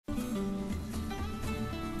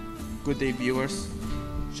Good day, viewers.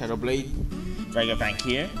 Shadowblade. Dragonfang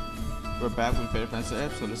here. We're back with Very Fancy App,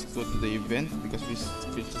 so let's go to the event because we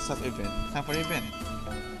finished the sub-event. Time for the event.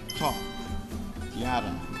 Talk. Yara.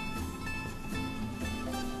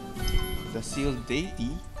 The sealed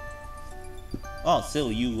deity. I'll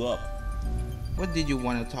seal you up. What did you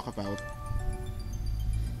want to talk about?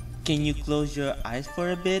 Can you close your eyes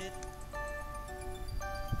for a bit?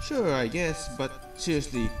 Sure, I guess, but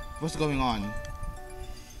seriously, what's going on?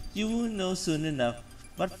 You will know soon enough,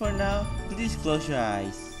 but for now, please close your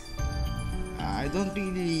eyes. I don't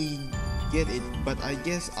really get it, but I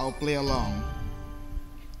guess I'll play along.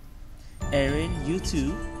 Erin, you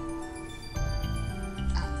too?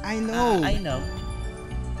 I know. I know.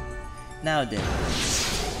 Now then.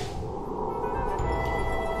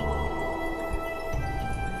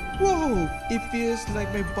 Whoa! It feels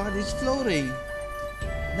like my body's floating.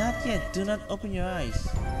 Not yet. Do not open your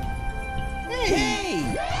eyes. Hey!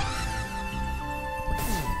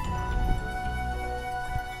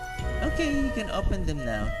 Okay, you can open them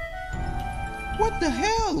now. What the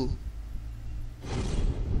hell?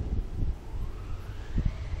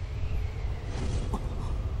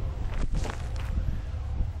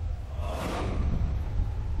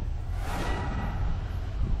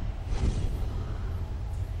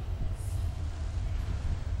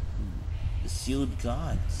 The sealed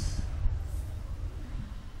gods.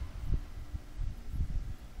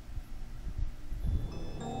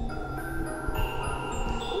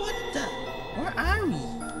 Where are we?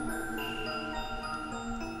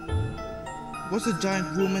 What's a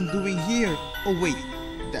giant woman doing here? Oh wait,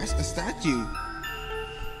 that's a statue.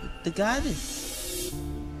 The goddess.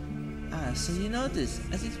 So you know this,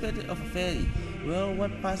 as expected of a fairy. Well,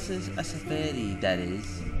 what passes as a fairy, that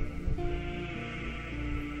is.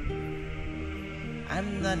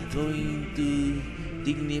 I'm not going to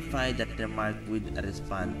dignify that remark with a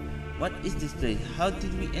response. What is this place? How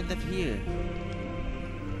did we end up here?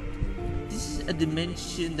 This is a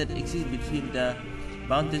dimension that exists between the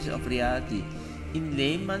boundaries of reality. In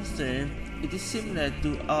layman's terms, it is similar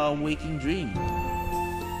to our waking dream.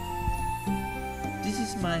 This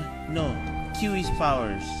is my QE's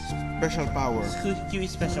powers. Special power.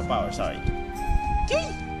 QE's special power, sorry. QE!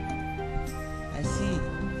 I see.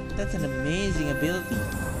 That's an amazing ability.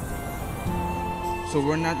 So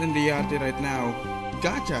we're not in reality right now.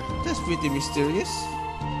 Gotcha, that's pretty mysterious.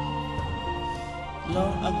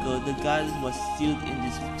 Long ago, the goddess was sealed in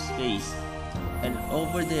this space, and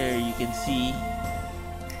over there you can see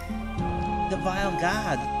the vile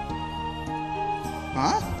god.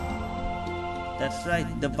 Huh? That's right,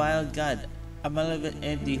 the vile god, a malevolent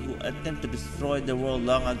entity who attempted to destroy the world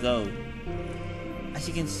long ago. As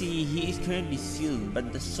you can see, he is currently sealed,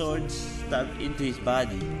 but the sword stabbed into his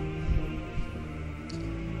body.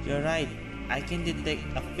 You're right, I can detect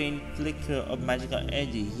a faint flicker of magical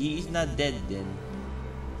energy. He is not dead then.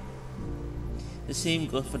 The same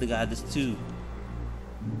goes for the goddess too.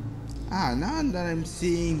 Now that I'm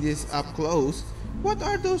seeing this up close, what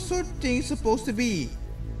are those sort of things supposed to be?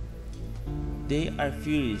 They are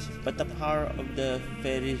furies, but the power of the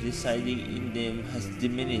fairies residing in them has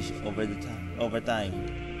diminished over time.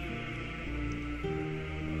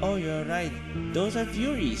 Oh, you're right. Those are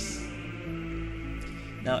furies.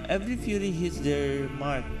 Now every fury hits their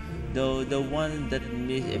mark, though the one that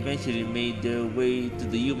eventually made their way to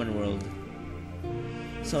the human world.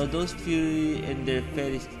 So those fury and their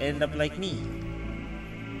fairies end up like me.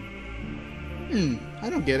 I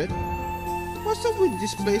don't get it. What's up with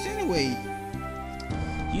this place anyway?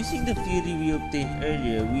 Using the fury we obtained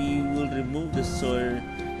earlier, we will remove the sword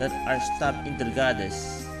that are stabbed into the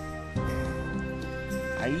goddess.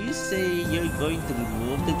 Are you saying you're going to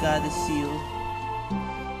remove the goddess seal?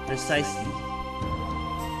 Precisely.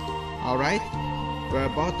 Alright, we're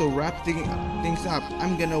about to wrap things up.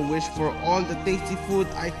 I'm gonna wish for all the tasty food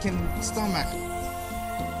I can stomach.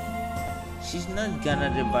 She's not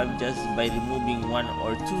gonna revive just by removing one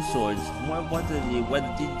or two swords. More importantly,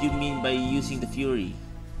 what did you mean by using the fury?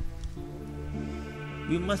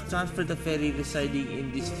 We must transfer the fairy residing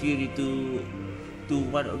in this fury to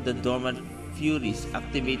one of the dormant furies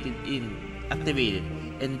activated,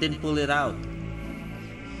 and then pull it out.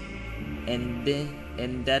 And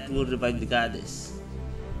that will revive the goddess.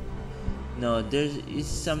 No, there is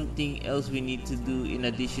something else we need to do in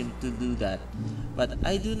addition to do that, but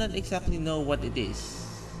I do not exactly know what it is.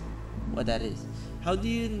 What that is. How do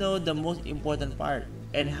you know the most important part?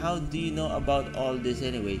 And how do you know about all this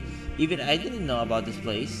anyway? Even I didn't know about this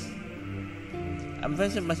place. A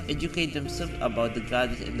person must educate themselves about the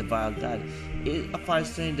goddess and the vile god. It is far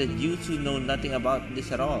strange that you two know nothing about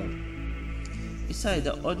this at all. Besides,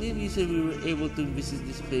 the only reason we were able to visit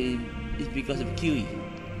this place is because of Kiwi.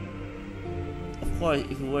 Of course,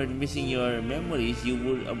 if you weren't missing your memories, you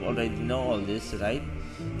would have already know all this, right?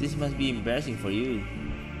 This must be embarrassing for you.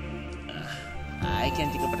 I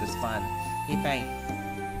can't think of a response. Hey Pang,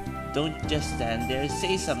 don't just stand there,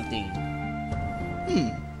 say something.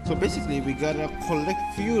 So basically we gotta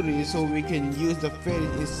collect Fury so we can use the fairy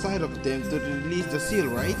inside of them to release the seal,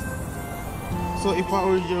 right? So if our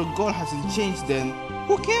original goal hasn't changed, then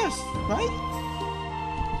who cares, right?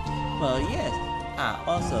 Well, yes.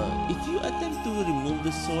 Also, if you attempt to remove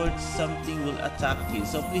the sword, something will attack you.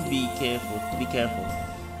 So please be careful. Be careful.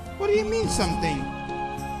 What do you mean something?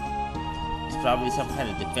 It's probably some kind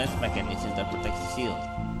of defense mechanism that protects the seal.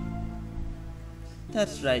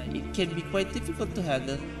 That's right. It can be quite difficult to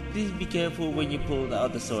handle. Please be careful when you pull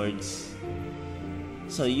out the swords.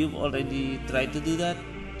 So you've already tried to do that?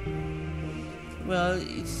 Well,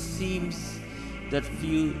 it seems that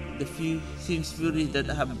the few furies that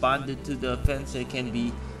have bonded to the fencer can't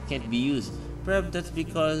be used. Perhaps that's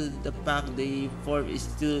because the pact they formed is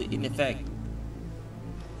still in effect.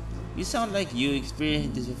 You sound like you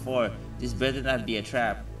experienced this before. This better not be a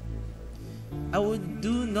trap. I would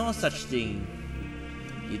do no such thing.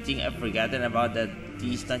 You think I've forgotten about that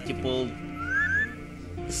tea stunt you pulled?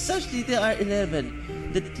 Such details are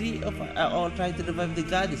irrelevant. The three of us are all trying to revive the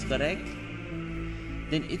goddess, correct?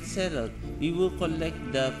 Then it's settled. We will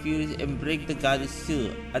collect the furies and break the goddess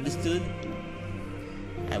seal. Understood?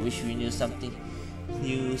 I wish we knew some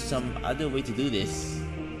other way to do this.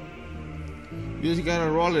 You just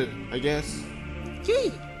gotta roll it, I guess.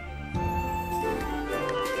 Okay.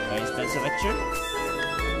 My instance lecture?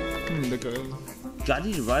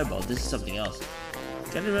 Goddess revival. This is something else.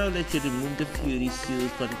 Goddess revival lets you remove the fury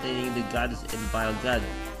seals containing the goddess and vile god.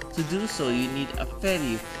 To do so, you need a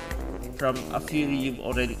fairy from a fury you've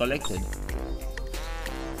already collected.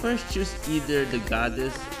 First, choose either the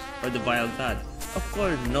goddess or the vile god. Of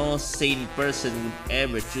course, no sane person would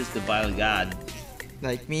ever choose the vile god.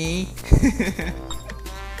 Like me?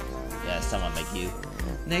 Yeah, someone like you.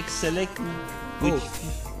 Next, select which...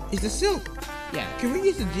 Oh, it's the silk! Yeah. Can we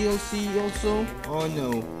use the DLC also? Oh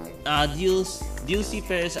no. DLC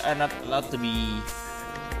players are not allowed to be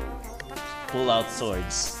pull out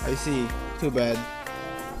swords. I see. Too bad.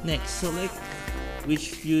 Next, select which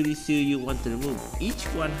fury seal you want to remove. Each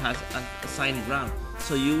one has an assigned rank,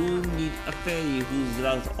 so you will need a fairy whose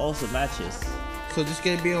rank also matches. So this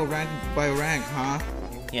can be a rank by rank, huh?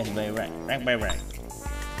 Yes, by rank. Rank by rank.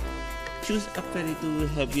 Choose a fairy to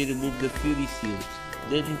help you remove the fury seal.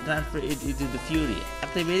 Then transfer it into the fury.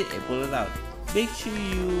 Activate it and pull it out. Make sure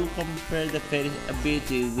you compare the fairy's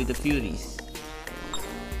ability with the fury's.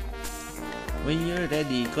 When you're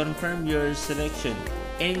ready, confirm your selection.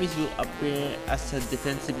 Enemies will appear as a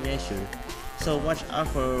defensive measure, so watch out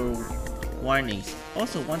for warnings.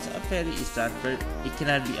 Also, once a fairy is transferred, it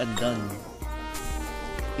cannot be undone.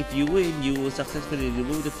 If you win, you will successfully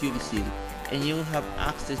remove the fury seal, and you will have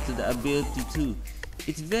access to the ability too.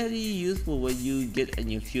 It's very useful when you get a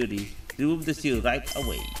new fury. Remove the seal right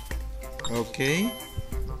away. Okay.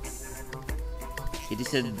 It is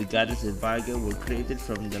said that the goddess and Varga were created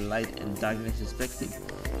from the light and darkness perspective.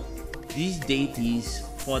 These deities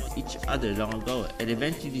fought each other long ago and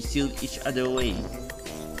eventually sealed each other away.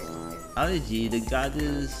 Allergy, the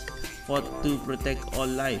goddess fought to protect all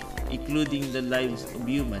life, including the lives of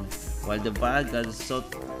humans, while the Varga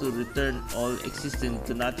sought to return all existence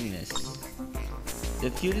to nothingness.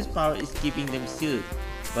 The Fury's power is keeping them sealed,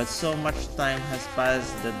 but so much time has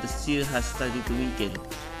passed that the seal has started to weaken.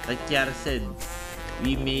 Like Kiara said,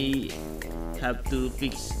 we may have to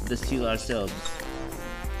fix the seal ourselves.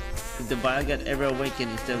 If the Vile God ever awaken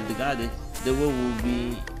instead of the goddess, the world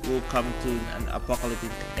will come to an apocalyptic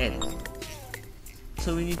end.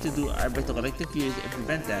 So we need to do our best to collect the Furies and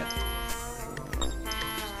prevent that.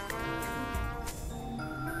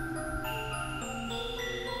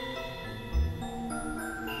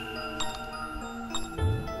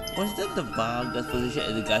 Was that the Vile God's position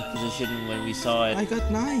and the God's position when we saw it? I got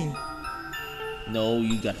 9. No,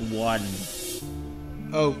 you got 1.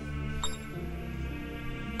 Oh.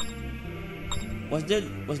 Was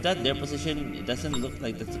that their position? It doesn't look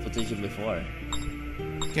like that's the position before.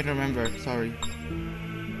 Can't remember, sorry.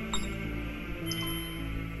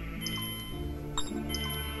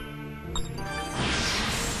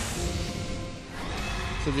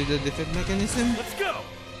 So did the defeat mechanism? Let's go!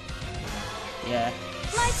 Yeah.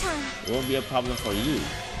 My turn. It won't be a problem for you.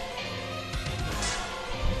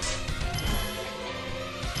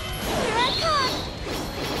 Here I come!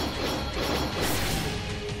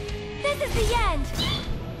 This is the end!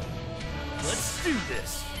 Let's do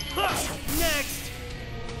this! Ha! Next!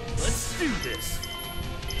 do this.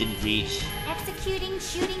 Didn't reach. Executing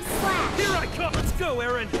shooting slash. Here I come. Let's go,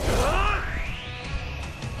 Aaron.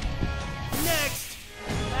 Next.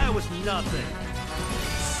 That was nothing.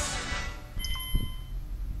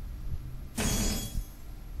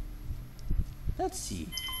 Let's see.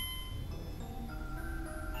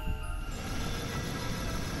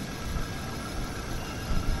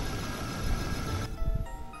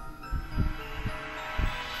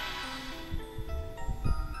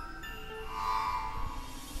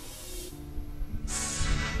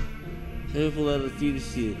 Careful of the fury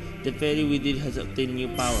seal. The fairy within has obtained new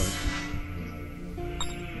power.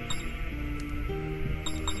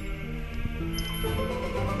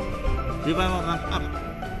 Revival rank up.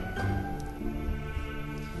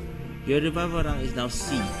 Your revival rank is now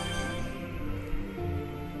C.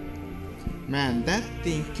 Man, that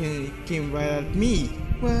thing came right at me.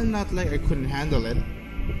 Well, not like I couldn't handle it.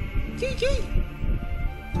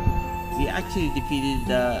 We actually defeated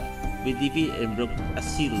and broke a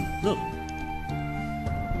seal. Look.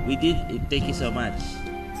 We did it. Thank you so much.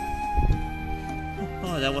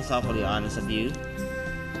 Oh, that was awfully honest of you.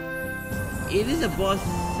 It is a boss's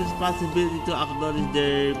responsibility to acknowledge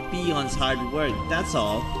their peon's hard work, that's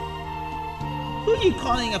all. Who are you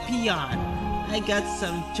calling a peon? I got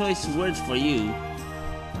some choice words for you.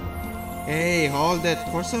 Hey, hold it.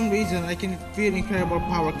 For some reason, I can feel incredible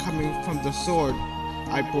power coming from the sword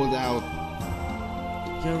I pulled out.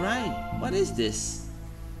 You're right. What is this?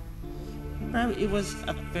 Probably it was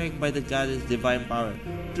affected by the goddess' divine power,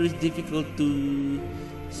 so it's difficult to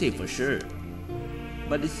say for sure.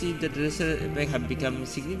 But it seems that the resonant effect have become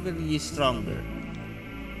significantly stronger.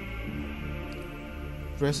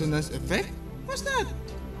 Resonance effect? What's that?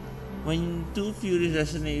 When two furies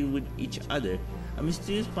resonate with each other, a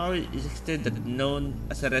mysterious power is extended known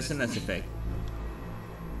as a resonance effect.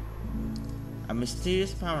 A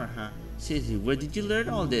mysterious power, huh? Seriously, where did you learn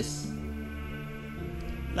all this?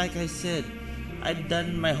 Like I said, I've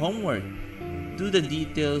done my homework. Do the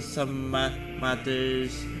details some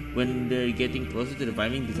matters when they're getting closer to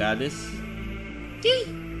reviving the goddess?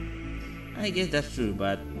 I guess that's true,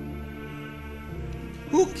 but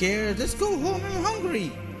Who cares? Let's go home. I'm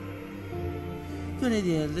hungry. good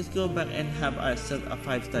idea. Let's go back and have ourselves a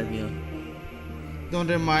 5-star meal. Don't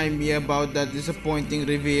remind me about that disappointing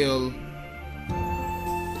reveal.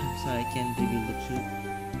 I'm sorry, I can't reveal the truth.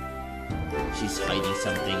 She's hiding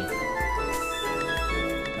something.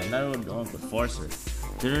 And I don't want to force her.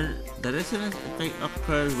 The resonance effect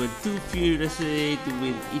occurs when two furies resonate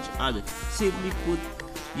with each other. Simply put,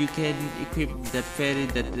 you can equip that fairy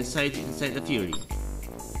that resides inside the fury.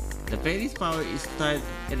 The fairy's power is tied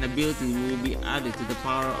and ability will be added to the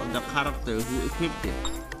power of the character who equipped it.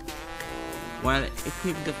 While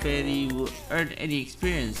equipped, the fairy will earn any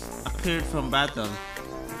experience accrued from battle.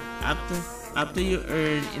 After you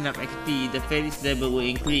earn enough XP, the fairy's level will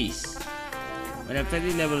increase. When a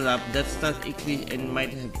fairy levels up, that stats increase and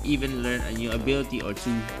might have even learned a new ability or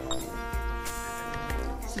two.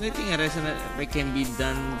 Selecting a resonant effect can be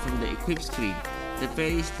done from the equip screen. The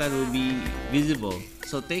fairy stat will be visible,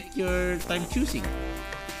 so take your time choosing.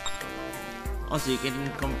 Also, you can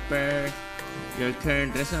compare your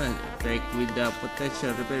current resonant effect with the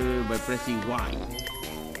potential repair by pressing Y.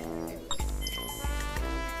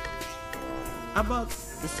 About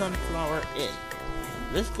the Sunflower Inn.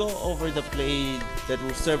 Let's go over the place that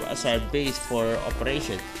will serve as our base for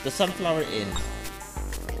operation, the Sunflower Inn.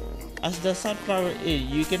 As the Sunflower Inn,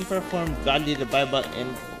 you can perform godly revival and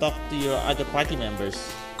talk to your other party members.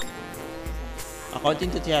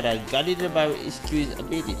 According to Tiara, godly revival is Q's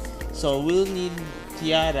ability, so we'll need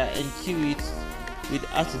Tiara and Q with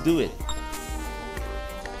us to do it.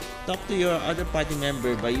 Talk to your other party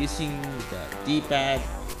member by using the D-pad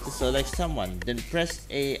to select someone, then press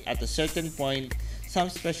A at a certain point. Some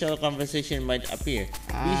special conversation might appear.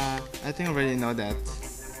 I think I already know that.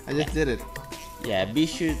 I just did it. Yeah, be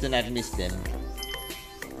sure to not miss them.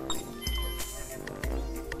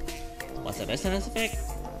 What's a resonance effect?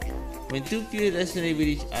 When two furies resonate with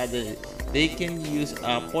each other, they can use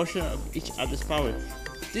a portion of each other's power.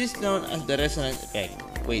 This is known as the resonance effect.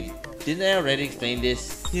 Wait, didn't I already explain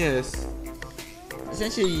this? Yes.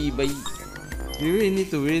 Essentially, by... Do you really need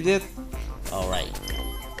to read it? Alright.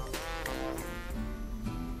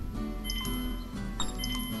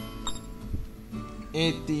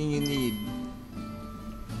 Anything you need.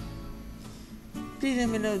 Please let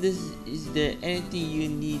me know is there anything you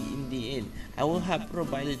need in the inn. I will have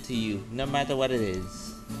provided to you, no matter what it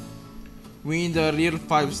is. We need a real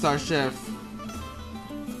 5-star chef.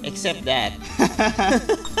 Except that.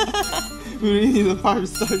 We really need a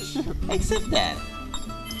 5-star chef. Except that.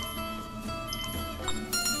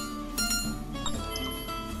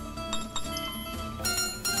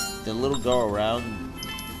 the little girl around?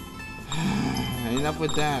 Enough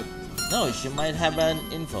with that. No, she might have an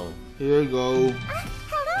info. Here you go.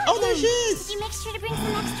 Hello. Oh, there she is! Did you make sure to bring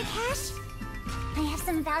some extra cash? I have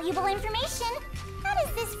some valuable information. How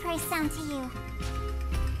does this price sound to you?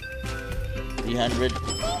 300.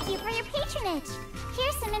 Thank you for your patronage.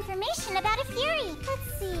 Here's some information about a Fury.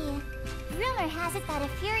 Let's see. Rumor has it that a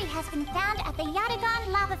Fury has been found at the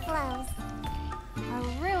Yatagan lava flows. A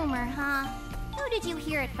rumor, huh? Who did you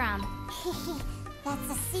hear it from? That's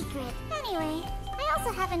a secret. Anyway, I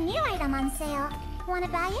also have a new item on sale. Wanna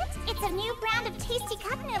buy it? It's a new brand of tasty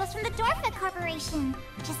cup noodles from the Dorfa Corporation.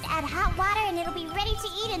 Just add hot water and it'll be ready to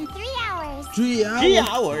eat in 3 hours. 3 hours? 3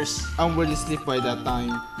 hours? I'm ready to sleep by that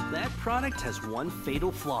time. That product has one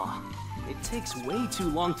fatal flaw. It takes way too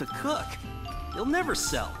long to cook. It'll never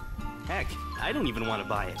sell. Heck, I don't even want to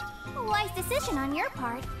buy it. A wise decision on your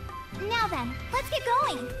part. Now then, let's get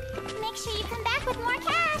going. Make sure you come back with more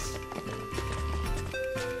cash.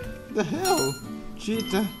 The hell?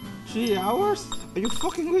 3 hours? Are you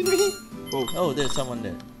fucking with me? Oh, Oh, there's someone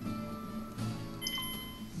there.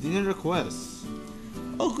 dinner request.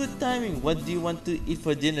 Oh, good timing. What do you want to eat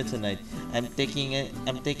for dinner tonight? I'm taking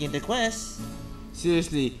the quest.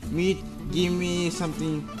 Seriously, meat. Give me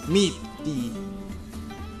something meaty.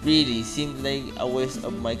 Really seemed like a waste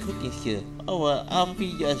of my cooking skill. Oh well, I'll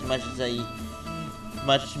feed you as much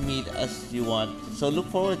meat as you want. So look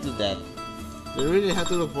forward to that. You really have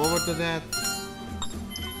to look forward to that.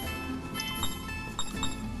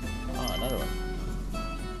 Oh, another one.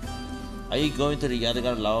 Are you going to the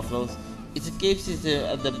Yatagan lava flows? It's a cave system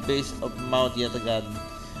at the base of Mount Yatagan,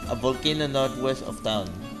 a volcano northwest of town.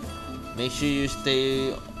 Make sure you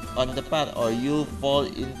stay on the path or you'll fall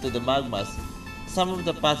into the magmas. Some of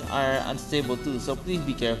the paths are unstable too, so please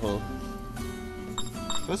be careful.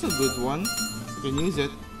 That's a good one. You can use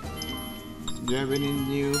it. Do you have any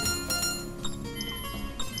new?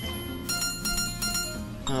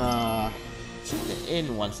 Check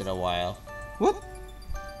in once in a while. What?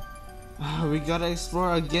 We gotta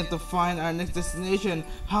explore again to find our next destination.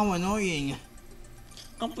 How annoying.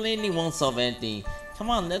 Complaining won't solve anything. Come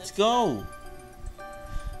on, let's go.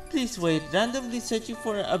 Please wait. Randomly searching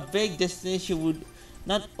for a vague destination would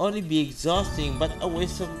not only be exhausting but a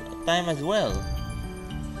waste of time as well.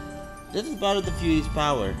 Let us borrow the Fury's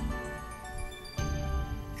power.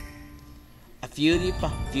 A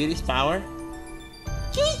Fury's power?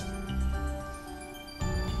 Jeez!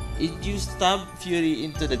 If you stab Fury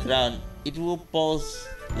into the ground, it will pulse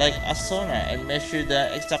like a sonar and measure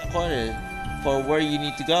the exact corner for where you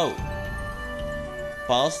need to go.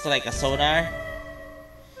 Pulse like a sonar?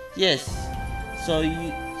 Yes, so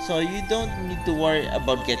you don't need to worry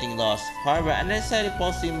about getting lost. However, unnecessary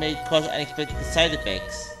pulsing may cause unexpected side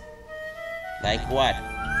effects. Like what?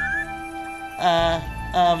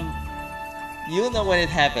 You'll know when it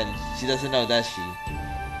happens. She doesn't know, does she?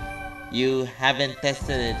 You haven't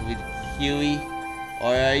tested it with Huey?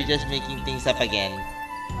 Or are you just making things up again?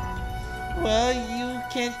 Well, you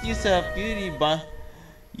can't use a Fury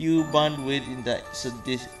you bond with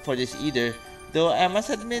for this either. Though I must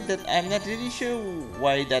admit that I'm not really sure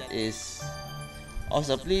why that is.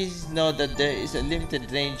 Also, please know that there is a limited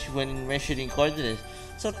range when measuring coordinates,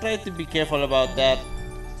 so try to be careful about that.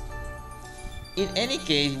 In any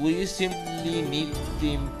case, will you simply need to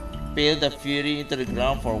impale the Fury into the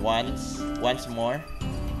ground for once more?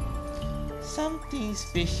 Something's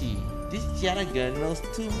fishy. This Yatagan knows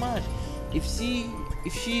too much. If she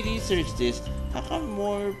researched this, how come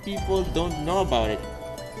more people don't know about it?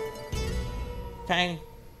 Fang,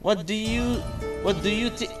 what do you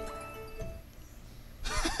think?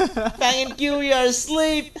 Fang and Kiwi are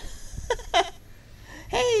asleep.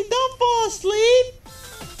 Hey, don't fall asleep.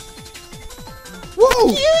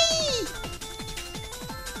 Whoa! Kiwi!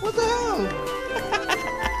 What the hell?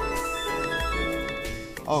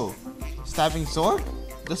 Oh, stabbing sword?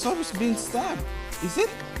 The sword is being stabbed. Is it?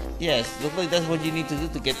 Yes, looks like that's what you need to do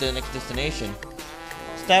to get to the next destination.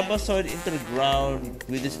 Stab a sword into the ground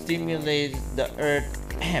will stimulate the earth.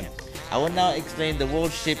 I will now explain the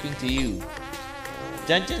world shaping to you.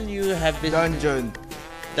 Dungeon you have visited.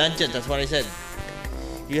 Dungeon, that's what I said.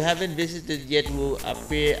 You haven't visited yet will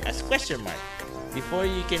appear as question mark. Before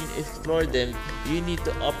you can explore them, you need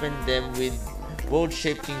to open them with world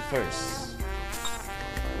shaping first.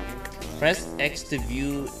 Press X to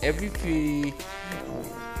view every Fury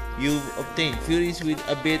you've obtained. Furies with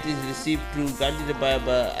abilities received through Guardian the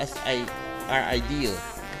Bible are ideal,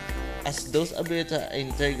 as those abilities are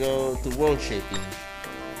integral to world shaping.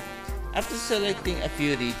 After selecting a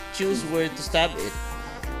Fury, choose where to stab it.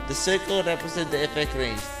 The circle represents the effect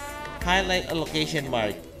range. Highlight a location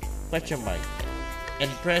mark, question mark, and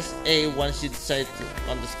press A once you decide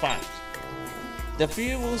on the spot. The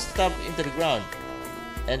Fury will stomp into the ground,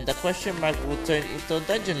 and the question mark will turn into a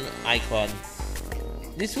dungeon icon.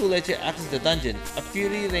 This will let you access the dungeon. A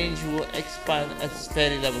Fury range will expand as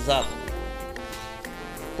Fairy levels up.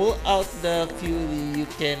 Pull out the Fury, you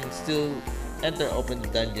can still enter open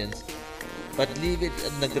dungeons, but leave it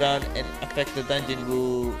on the ground and affect the dungeon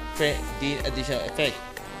will gain additional effect.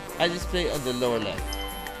 I display on the lower left.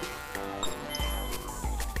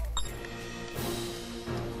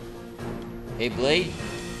 Hey Blade,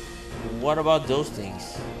 what about those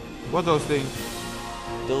things? What those things?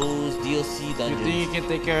 Those DLC You dungeons. think you can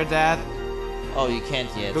take care of that? Oh, you can't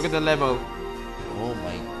yet. Look at the level. Oh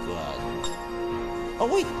my god. Oh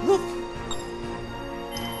wait, look!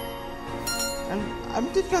 I'm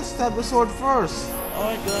thinking I'll stab the sword first. Oh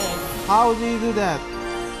my god. How do you do that?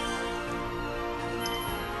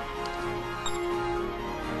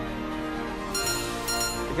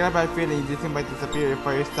 I got a bad feeling this thing might disappear if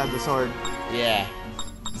I stab the sword. Yeah.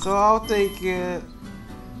 So I'll take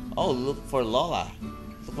Oh, look for Lola.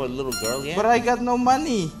 Look for a little girl, yeah? but I got no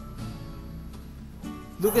money.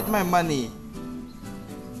 Look at my money.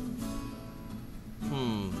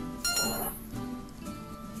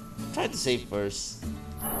 Try to save first.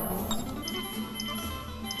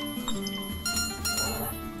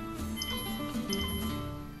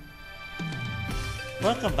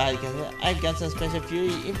 Welcome back, guys. I've got some special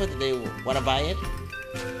Fury info today. Wanna buy it?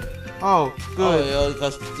 Oh, good. Oh, it only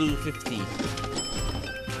costs $2.50.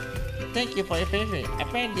 Thank you for your favor.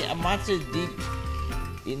 Apparently, a monster deep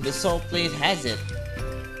in the Soul Plate has it.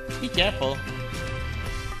 Be careful.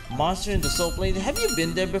 Monster in the Soul Plate? Have you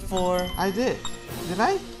been there before? I did. Did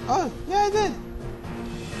I? Oh, yeah, I did.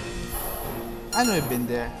 I know I've been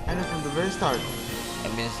there. I know from the very start. I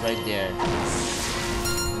mean, it's right there.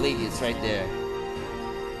 Lady, it's right there.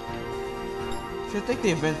 Should I take the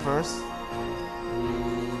event first?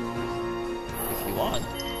 If you want.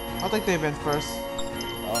 I'll take the event first.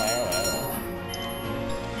 Alright.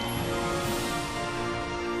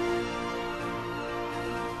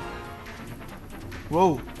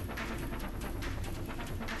 Whoa.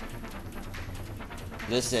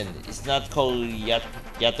 Listen, it's not called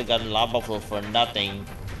Yatagan lava flow for nothing.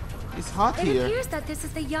 It's hot It here. appears that this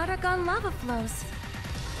is the Yatagan lava flows.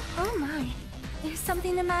 Oh my. Is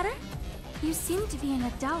something the matter? You seem to be in a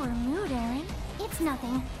dour mood, Aaron. It's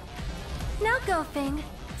nothing. Now go, Fing.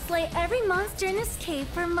 Slay every monster in this cave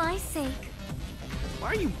for my sake. Why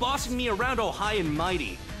are you bossing me around all high and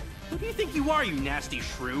mighty? Who do you think you are, you nasty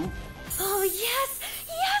shrew? Oh, yes!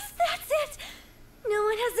 Yes, that's it! No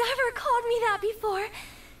one has ever called me that before.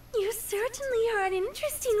 You certainly are an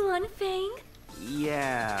interesting one, Fang.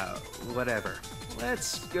 Yeah, whatever.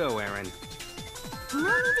 Let's go, Aaron. No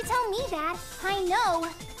need to tell me that. I know.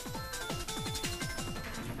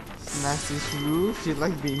 Nasty shrew. She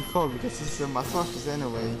like being cold because she's a masochist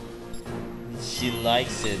anyway. She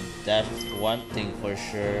likes it, that's one thing for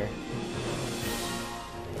sure.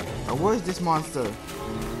 Where is this monster?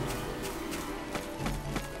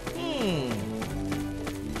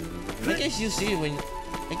 I guess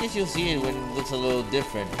you'll see it when it looks a little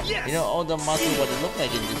different. Yes! You know all the monsters what it look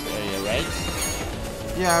like in this area, right?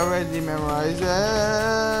 Yeah, I already memorized it.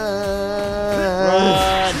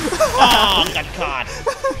 Run! Oh, got caught!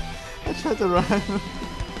 I tried to run.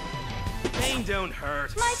 Pain don't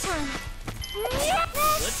hurt. My turn.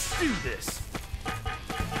 Let's do this.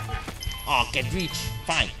 Oh, can't reach.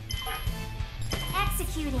 Fine.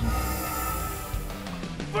 Executing.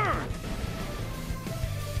 Burn!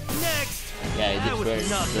 Next! Yeah, it That did was burn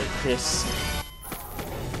nothing. the Chris.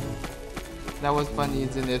 That was funny,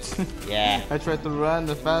 isn't it? Yeah. I tried to run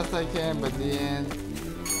as fast as I can, but the end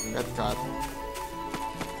got caught.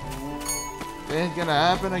 It ain't gonna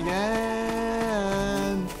happen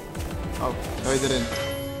again. Oh, no, it didn't.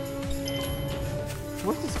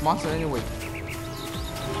 What's this monster anyway?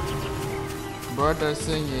 Birds are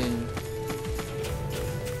singing.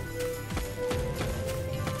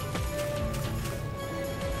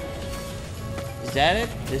 Is that it?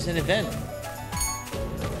 There's an event.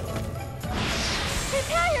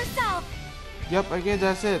 Prepare yourself. Yep, I guess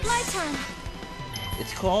that's it. My turn.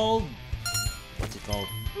 It's called... What's it called?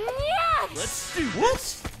 Yeah. Let's do What?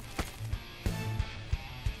 this.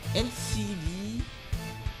 NCD...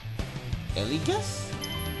 Eligas?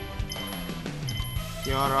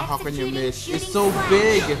 Kiara, how can you Executing miss? shooting It's so flash.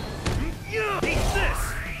 big! Eat this.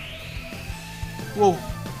 Whoa!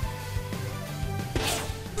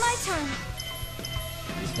 My turn.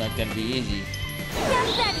 It's not gonna be easy.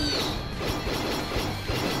 Get ready.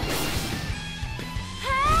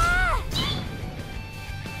 Ah!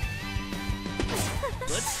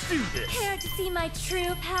 Let's do this. Care to see my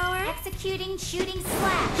true power? Executing shooting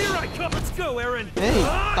slash. Here I come. Let's go, Aaron. Hey,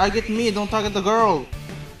 target me, don't target the girl.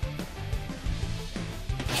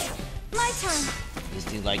 My turn. This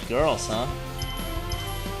dude like girls, huh?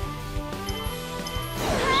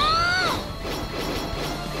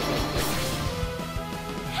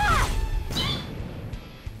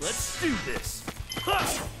 Let's do this.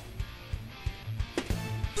 Ha!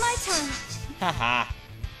 My turn. Haha.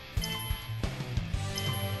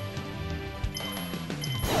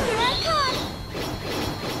 Here I come.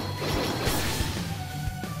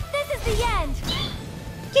 This is the end.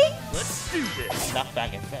 Let's do this. Knock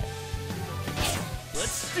back and fed.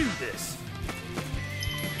 Let's do this.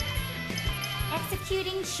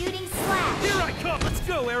 Executing shooting slash. Here I come. Let's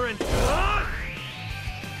go, Aaron. Ah!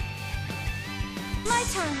 My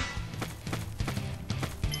turn.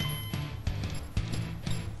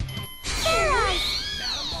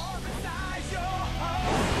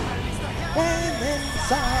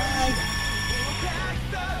 Paralyze.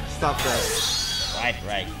 Stop that.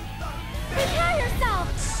 Right. Prepare yourself.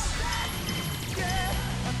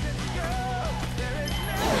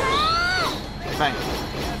 Bang.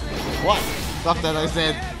 What? Stop that, I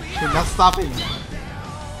said. You're not stopping. So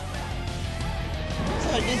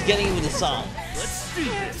I'm just getting with the song. Let's do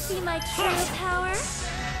Care to this. see my true power?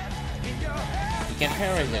 You can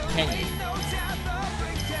paraphrase it, can you? Here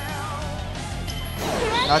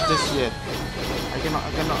I Not come. just yet. I can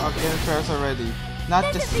press already. Not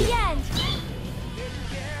This just is the yet. end.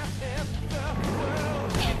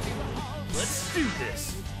 Let's do this.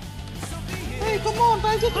 Hey, come on,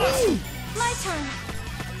 target me. My turn.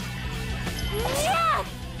 Yeah!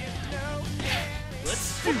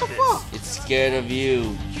 Let's do What the this. fuck? It's scared of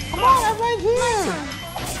you. Come on, I'm right here.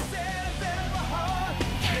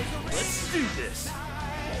 Let's do this.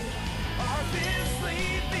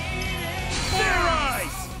 Their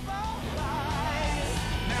eyes.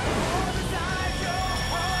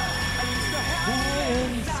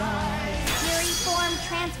 Fury form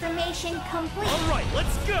transformation complete. All right,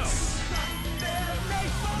 let's go.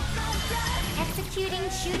 Executing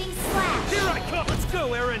shooting slash. Here I come. Let's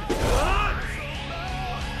go, Aaron. Ah!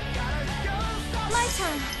 My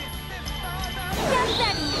turn. Get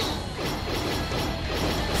ready.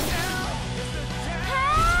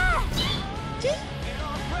 Ah!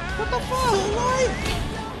 What the fuck?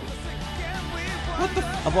 What the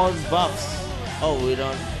About buffs. Oh, we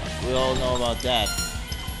all know about that.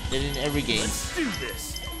 They're in every game. Let's do this.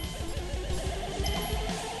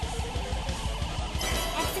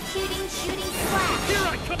 Executing shooting slash. Here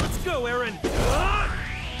I come. Let's go, Aaron. Ah!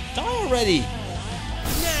 Die already.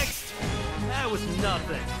 Next. That was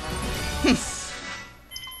nothing.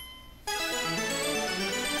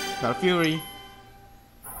 Got Fury.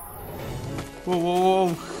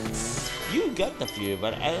 Whoa. You got the Fury,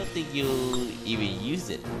 but I don't think you even used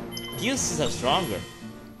it. Fuses are stronger.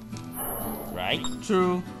 Right?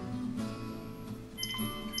 True.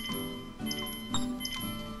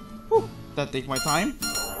 Whew, that take my time.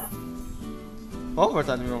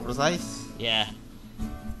 Overtime, to be more precise. Yeah.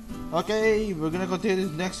 Okay, we're gonna continue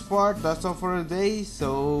this next part. That's all for today.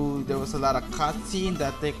 So there was a lot of cutscene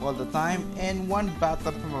that take all the time, and one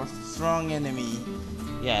battle from a strong enemy.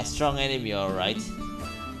 Yeah, strong enemy, alright.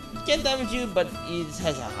 Can't damage you, but it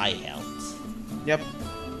has a high health. Yep.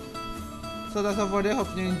 So that's all for today.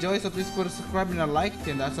 Hope you enjoy. So please put a subscribe and a like.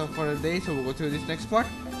 And that's all for today. So we'll go to this next part.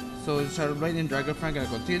 So Shadowblade and Dragonfang gonna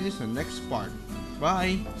continue this in the next part.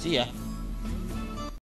 Bye. See ya.